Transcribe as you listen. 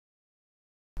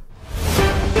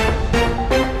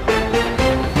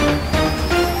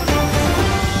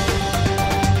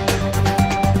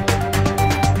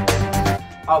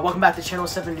Welcome back to Channel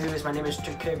 7 News. My name is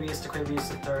sexiest,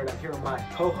 the third. I'm here with my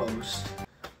co-host.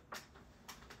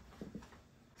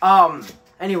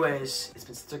 Anyways, it's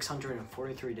been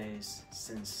 643 days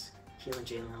since Keelan,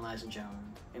 Jalen, Eliza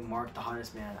Jones, and Mark, the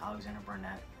hottest man, Alexander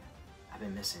Burnett, have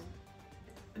been missing.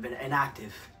 They've been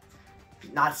inactive,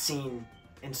 not seen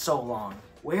in so long.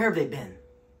 Where have they been?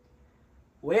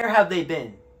 Where have they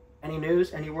been? Any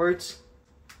news? Any words?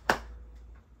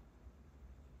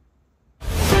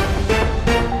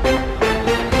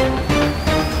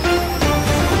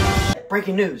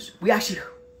 Breaking news. We actually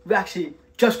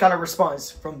just got a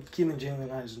response from Keelan, Jalen, and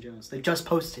Eliza Jones. They just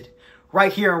posted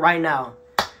right here and right now.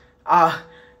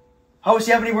 Host,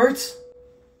 you have any words?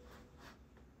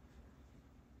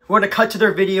 We're gonna cut to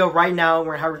their video right now.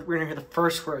 We're gonna hear the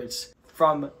first words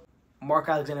from Mark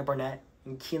Alexander Burnett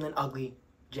and Keelan Ugly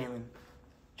Jalen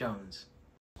Jones.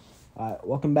 Alright,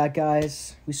 welcome back,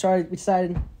 guys. We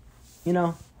decided, you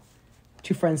know,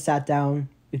 two friends sat down.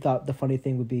 We thought the funny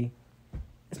thing would be,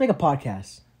 let's make a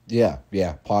podcast. Yeah,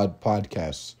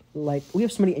 podcasts. Like, we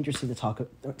have so many interesting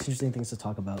things to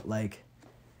talk about, like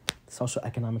the social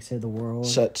economic state of the world.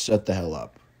 Shut the hell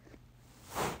up.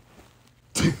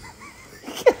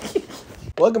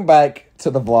 Welcome back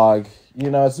to the vlog. You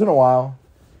know, it's been a while,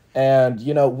 and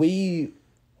you know,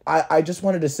 I just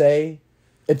wanted to say,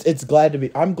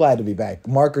 I'm glad to be back.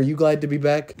 Mark, are you glad to be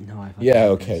back? No, yeah,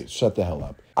 okay. Shut the hell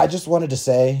up. I just wanted to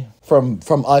say from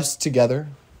us together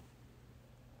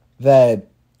that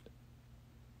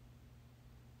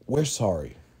we're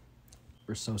sorry.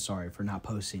 We're so sorry for not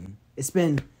posting. It's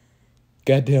been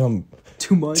goddamn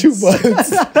 2 months. 2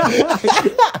 months.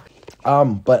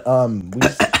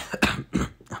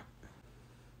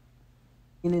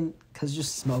 Because it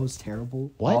just smells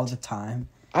terrible what? all the time.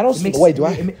 I don't smell. Wait, do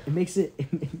I? It makes it.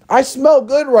 I smell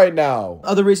good right now.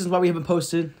 Other reasons why we haven't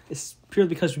posted is purely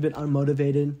because we've been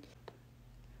unmotivated.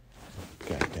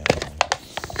 Goddamn.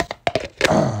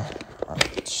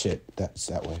 Shit, that's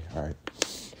that way. All right.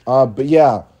 But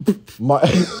yeah,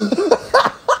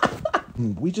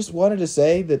 we just wanted to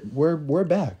say that we're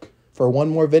back for one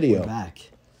more video. We're back.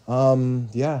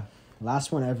 Yeah.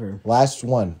 Last one ever. Last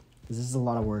one. This is a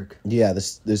lot of work. Yeah,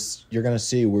 this you're gonna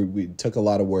see. We took a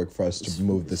lot of work for us to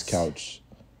move this couch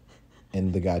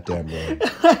in the goddamn room.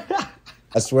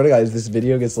 I swear to God, if this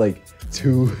video gets like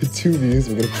two views,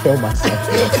 I'm gonna kill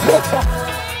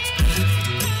myself.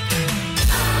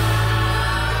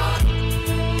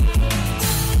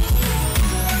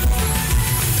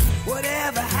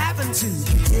 To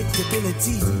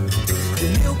predictability, the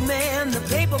milkman, the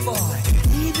paperboy,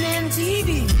 evening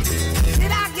TV.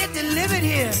 Did I get delivered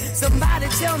here? Somebody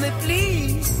tell me,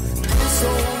 please. This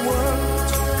whole world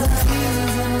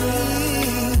confusing me.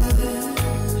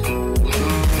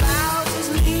 Clouds as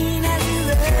mean as you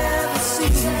ever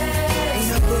seen.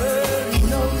 Ain't a bird who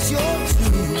knows you're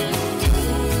true.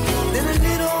 Then a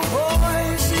little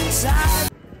voice inside.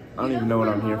 I don't even know what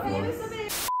I'm here for.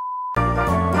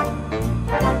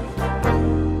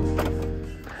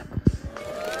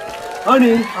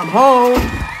 Honey, I'm home.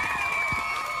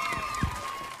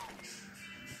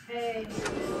 Hey.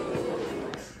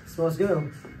 Smells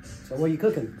good. So what are you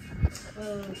cooking?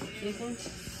 Chicken,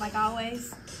 like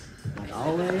always. Like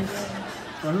always? Yeah.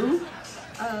 For who?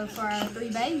 For our 3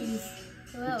 babies.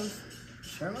 Who else?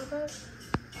 Sure about that?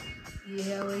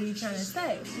 Yeah, what are you trying to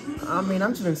say? I mean,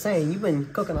 I'm just been saying, you've been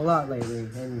cooking a lot lately,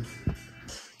 and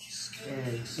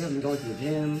you haven't been going to the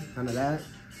gym, none of that.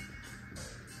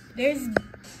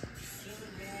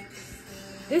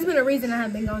 There's been a reason I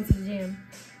haven't been going to the gym.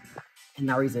 And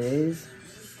that reason is?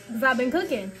 Because I've been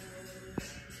cooking.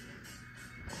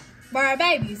 For our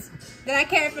babies that I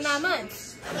carried for 9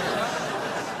 months.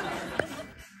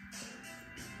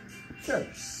 Sure.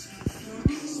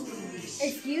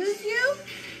 Excuse you?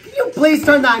 Can you please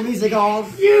turn that music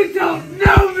off? You don't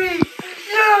know me. You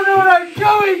don't know what I'm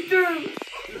going through.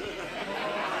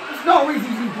 There's no reason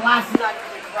to be blasting that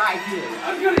music right here.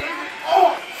 I'm gonna.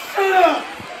 Oh, shut up.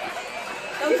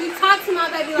 Don't you talk to my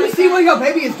baby like You that. see what your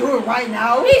baby is doing right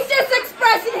now? He's just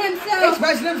expressing himself.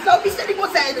 Expressing himself? He said he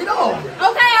wants to end it all. Okay,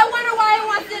 I wonder why he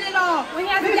wants it at all. When he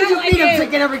has Maybe a guy you like feed him you.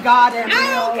 chicken every goddamn meal. I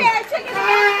don't care, chicken again.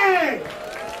 Hey!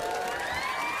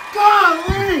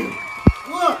 Golly!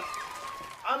 Look!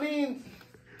 I mean,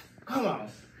 come on.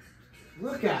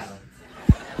 Look at him.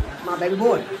 That's my baby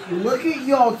boy. Look at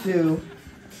y'all two,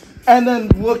 and then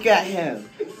look at him.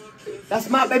 That's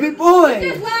my baby boy.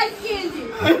 Just light-skinned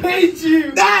you. I hate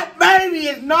you. That baby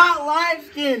is not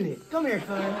light-skinned. Come here,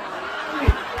 son. Come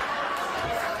here.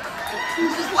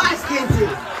 He's just light-skinned too.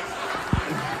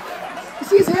 You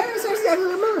see his hair? His hair's exactly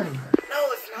like mine. No,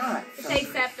 it's not. It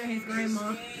takes after his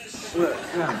grandma. Look,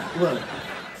 son, look.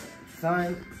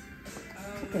 Son,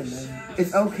 Okay, man.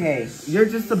 It's okay. You're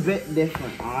just a bit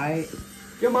different, alright?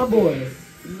 You're my boy.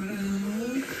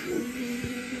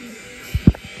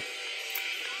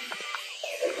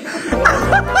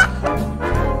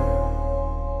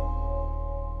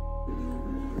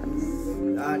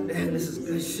 God damn, this is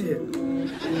good shit.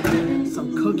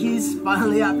 Some cookies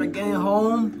finally after getting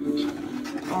home.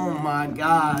 Oh my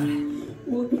god.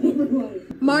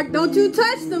 Mark, don't you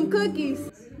touch them cookies.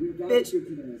 Bitch,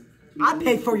 I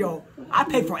paid for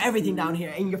everything down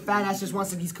here, and your fat ass just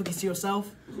wants these cookies to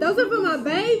yourself? Those are for my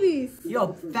babies.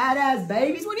 Yo, fat ass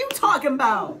babies? What are you talking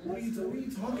about? What are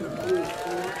you talking about?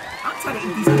 I'm trying to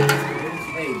eat these cookies.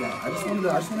 Hey, Dad, I just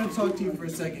wanted to talk to you for a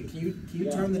second. Can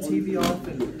you turn the TV off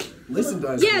and listen to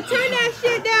us? Yeah, turn that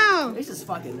shit down. This is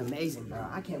fucking amazing, bro.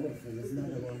 I can't wait for this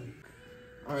another one.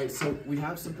 All right, so we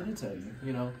have something to tell you.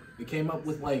 You know, we came up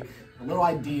with like a little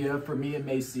idea for me and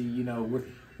Macy. You know, we're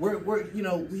you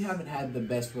know, we haven't had the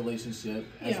best relationship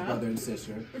as brother and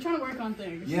sister. We're trying to work on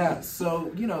things. Yeah,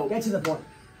 so you know, Get to the point.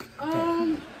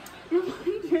 We're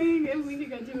wondering if we could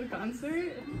go to a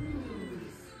concert.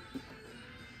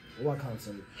 What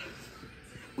concert?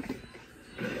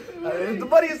 It's the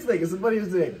funniest thing. It's the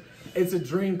funniest thing. It's a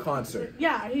dream concert.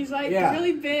 Yeah, he's like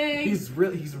really big. He's a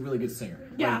really good singer.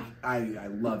 Yeah. Like, I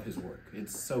love his work.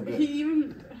 It's so good. He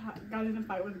even got in a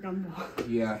fight with Gumball.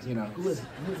 Yeah, you know. Who is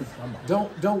this Gumball?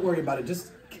 Don't worry about it.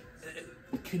 Just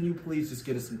can you please just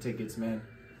get us some tickets, man?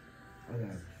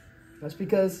 Okay. That's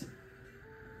because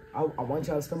I want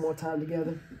y'all to spend more time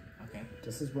together. Okay.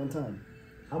 Just this one time.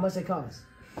 How much it cost?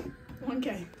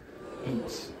 1K.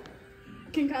 Each.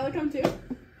 Can Kyla come too?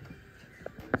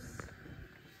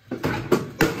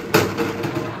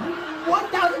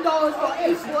 $1,000 for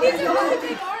each one. He's a really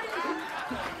big artist.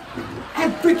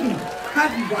 And freaking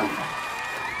crappy Wi-Fi.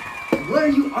 What are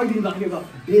you arguing about here about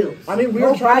bills? I mean,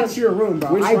 Go back to your room,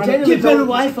 bro. I genuinely Get better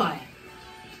Wi-Fi.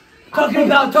 Talking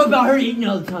about her eating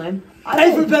all the time.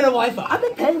 Pay for better Wi-Fi. I've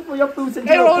been paying for your food since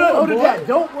Hey, you were hold born, it, boy. Dad.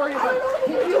 Don't worry about it.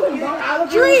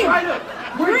 Dream!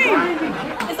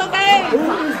 It's okay! It's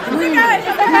okay! It's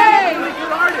okay!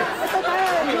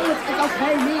 It's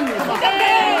okay, mean it. It's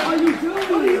okay! What are you doing?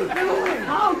 What are you doing?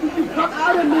 How did you come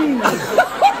out of me?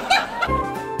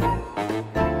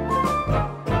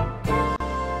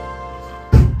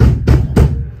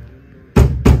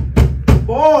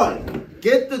 Boy,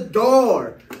 get the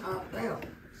door. Oh, damn.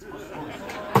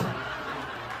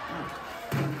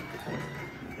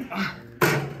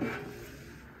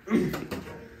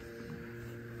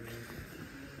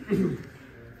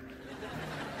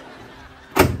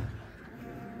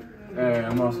 Hey,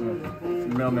 I'm Austin. It's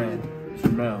your mailman. It's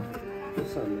your mail.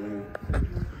 What's up, man?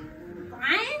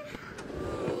 Brian?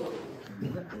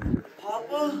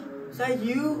 Papa? Is that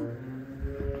you?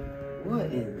 What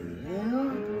in the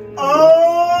hell?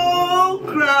 Oh,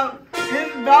 crap.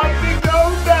 It's about to go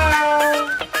down.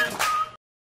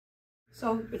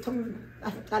 So, you told me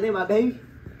that ain't my baby?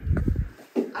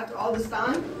 After all this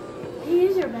time? He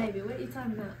is your baby. What are you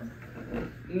talking about?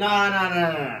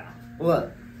 Nah.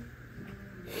 Look.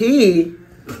 He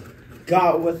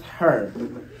got with her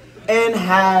and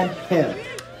had him.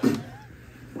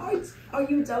 Are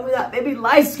you telling me that baby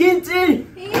light-skinned?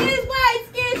 He is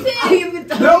white-skinned. Are you even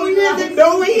telling No, me he that? isn't.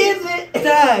 No, he isn't.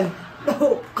 Dad.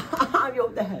 No, I'm your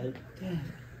dad.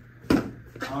 I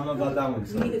don't know about that one,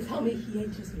 son. You mean to tell me he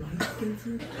ain't just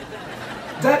white-skinned?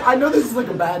 Dad, I know this is like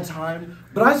a bad time,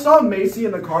 but I saw Macy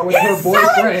in the car with her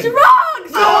boyfriend. Drugs!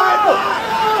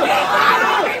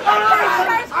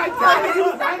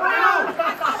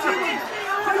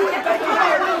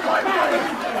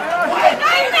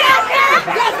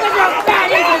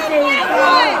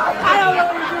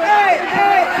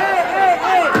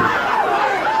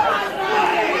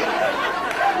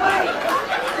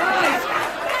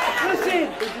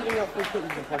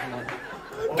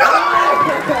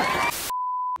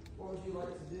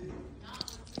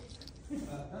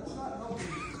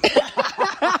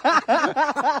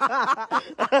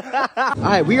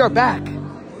 Alright, we are back.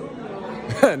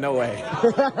 No way.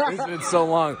 It's been so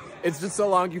long. It's been so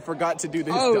long you forgot to do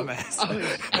this, dumbass.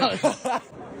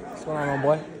 What's going on,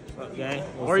 boy? Okay.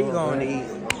 Where are you going to eat?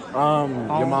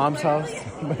 Your mom's house.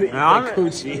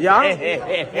 Coochie. Yeah.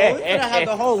 We're gonna have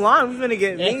the whole line. We're gonna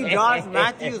get me, Josh,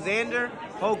 Matthew, Xander.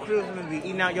 Whole crew's gonna be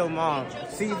eating out your mom.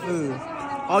 Seafood.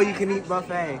 All you can eat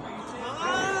buffet.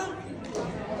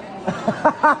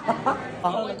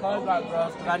 All the cars got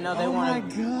girls because I know they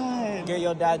want to get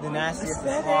your dad the nastiest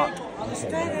fuck.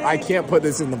 I can't put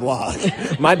this in the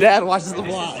vlog. My dad watches the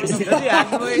vlog. Does he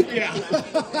actually? Yeah.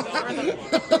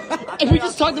 And we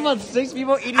just talked about 6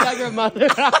 people eating out your mother.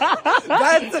 No,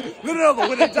 but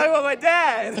when they talk about my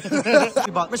dad.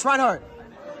 Miss Reinhardt.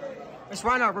 It's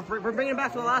Reinhardt. We're bringing it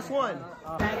back for the last one.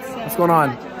 What's going on?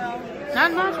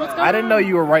 Not much. What's going on? I didn't know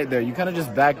you were right there. You kind of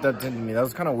just backed up into me. That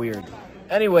was kind of weird.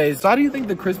 Anyways, how do you think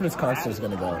the Christmas concert is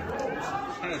going to go?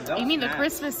 You mean the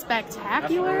Christmas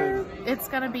spectacular? It's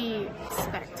gonna be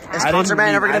spectacular. Is concert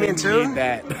band ever gonna be in tune?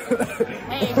 That.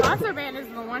 Hey, concert band is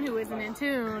the one who isn't in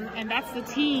tune, and that's the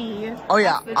T. Oh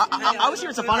yeah, I was here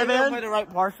at Safari band. Play the right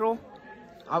partial.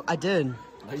 I did.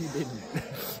 No, you didn't.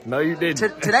 No, you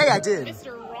didn't. Today I did.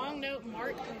 Mr. Wrong Note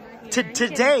Mark over here.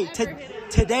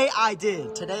 Today I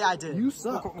did. Today I did. You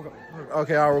suck.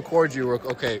 Okay, I'll record you.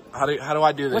 Okay, how do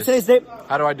I do this? What's today's date?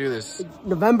 How do I do this?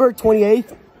 November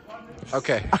 28th.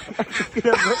 Okay.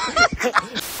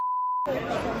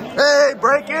 Hey,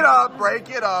 break it up, break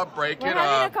it up, break it We're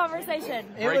having a up. conversation.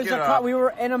 We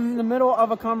were in the middle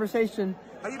of a conversation.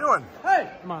 How you doing? Hey,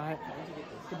 my,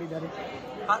 could be better. Can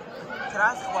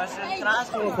I ask a question? Can I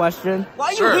ask A question. Why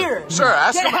are Sure, you here? sure.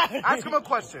 Ask him a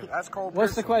question. Ask Cole.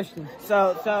 What's the question?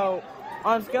 So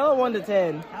on a scale of 1 to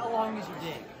 10. How long is your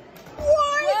dick?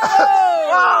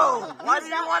 Whoa! Why do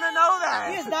you want to know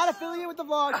He that? is not affiliated with the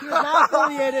vlog. He is not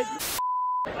affiliated.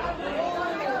 I'm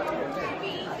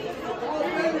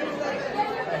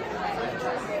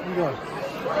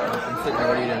sitting there.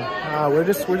 What are you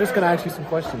doing? We're just gonna ask you some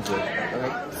questions here.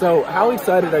 Okay. So, how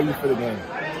excited are you for the game?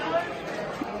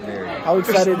 Very. How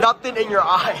excited? There's nothing in your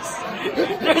eyes.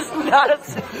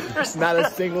 There's not a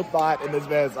single thought in this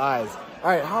man's eyes.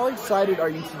 All right. How excited are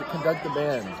you to conduct the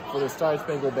band for the Star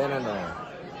Spangled Banner Night?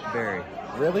 Very.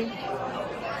 Really?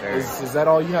 Very. Is that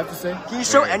all you have to say? Can you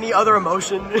show any other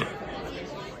emotion?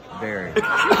 Very.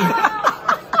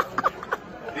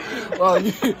 Well,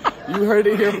 you heard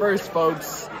it here first,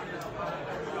 folks.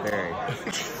 Very.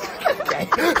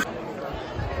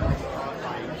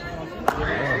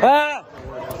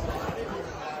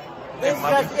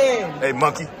 Hey,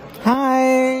 monkey.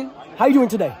 Hi. How you doing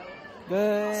today?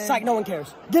 Good. Psych, no one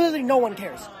cares. Literally no one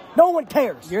cares. No one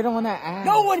cares. You're the one that asked.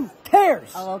 No one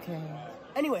cares. Oh, okay.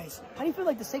 Anyways, how do you feel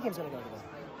like the state game's gonna go today?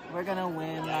 We're gonna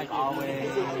win like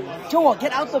always. Joel,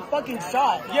 get out the fucking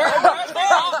shot. You're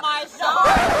out my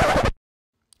shot.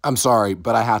 I'm sorry,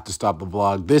 but I have to stop the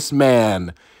vlog. This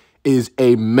man is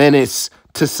a menace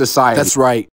to society. That's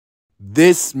right.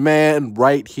 This man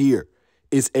right here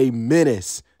is a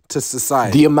menace to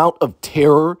society. The amount of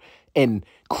terror and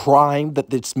crime that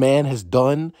this man has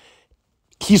done,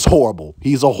 he's horrible.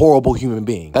 He's a horrible human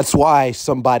being. That's why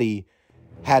somebody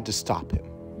had to stop him.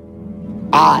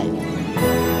 I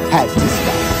had to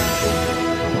stop him.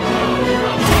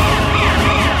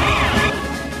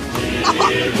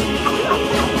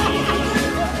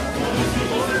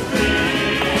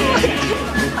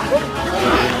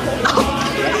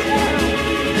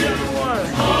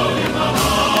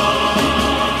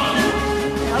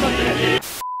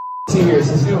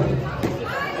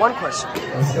 One question.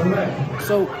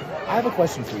 So, I have a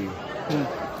question for you.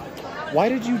 Why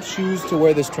did you choose to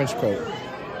wear this trench coat?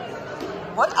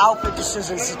 What outfit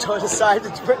decisions did you decide to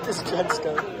print this trench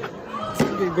coat?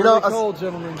 You know, cold,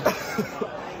 gentlemen.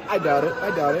 I doubt it.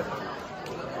 I doubt it.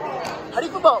 How do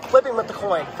you feel about flipping the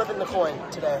coin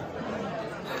today?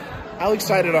 How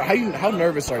excited are you? How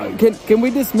nervous are you? Can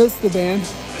we dismiss the band?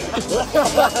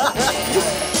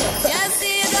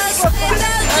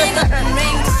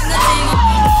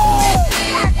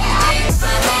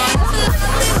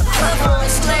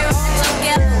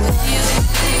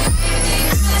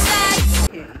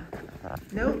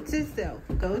 Note to self,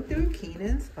 go through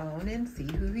Keenan's phone and see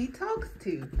who he talks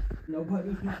to.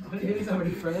 Nobody. He's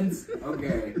already friends.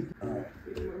 Okay.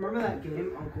 Remember that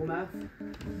game on Cool Math?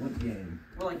 What game?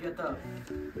 Where like you have to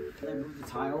move the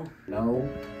tile? No.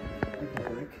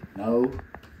 No.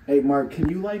 Hey, Mark, can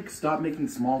you like stop making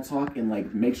small talk and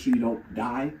like make sure you don't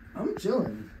die? I'm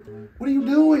chilling. What are you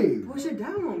doing? Push it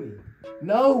down on me.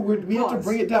 No, we have to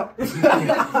bring it down.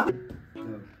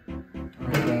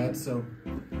 Alright, Dad, so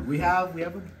we have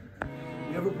a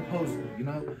proposal. You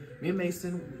know, me and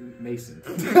Mason.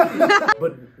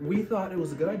 But we thought it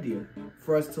was a good idea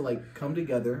for us to like come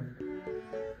together,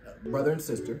 brother and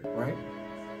sister, right?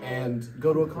 And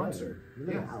go to a concert.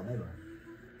 Yeah.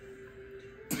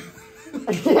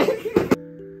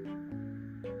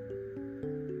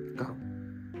 Go.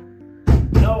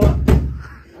 Noah.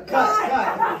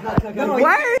 Cut.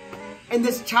 What? And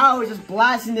this child was just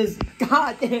blasting this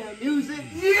goddamn music.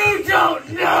 You don't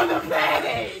know the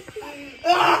meaning!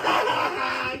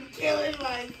 I'm killing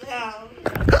myself.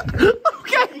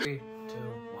 Okay. 3, 2,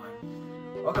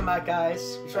 1. Welcome back,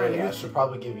 guys. I should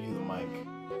probably give you the mic.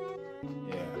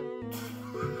 Yeah.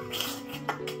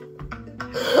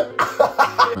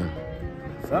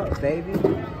 What's up, baby?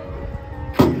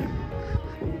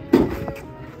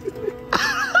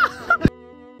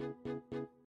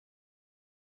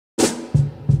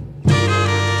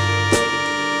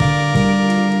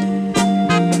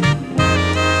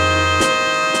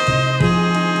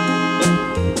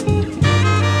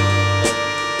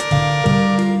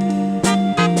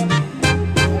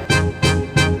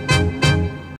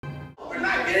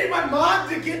 my mom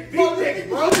to get beat pics,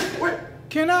 bro.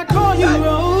 Can I call you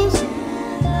Rose?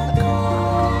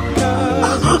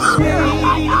 Cause you're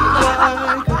sweet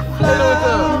like a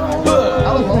flower.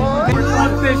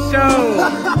 Fuck this show.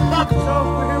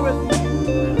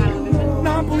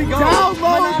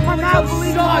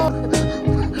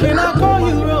 Can I call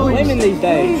you Rose? Women these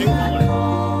days.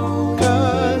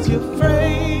 Cause your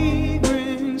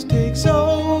fragrance takes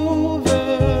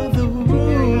over the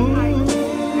room.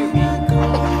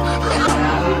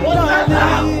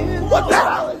 What the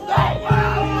hell is that?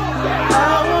 I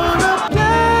wanna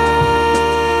plant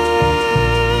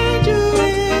you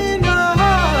in my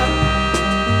heart.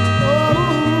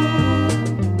 Oh,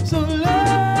 so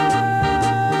let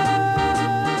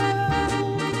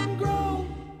grow.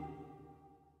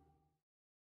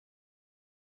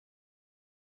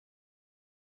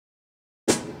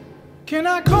 Can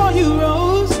I call you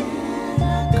Rose?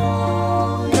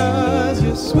 Cause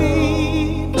you're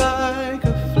sweet like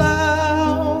a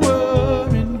flower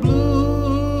in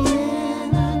bloom.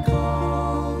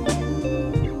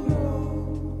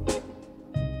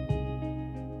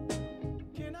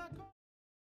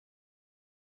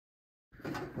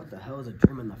 What the hell is a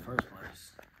dream in the first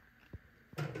place?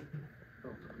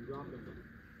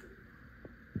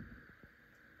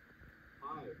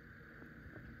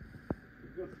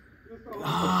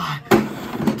 God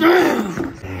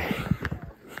damn!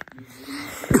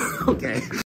 Okay.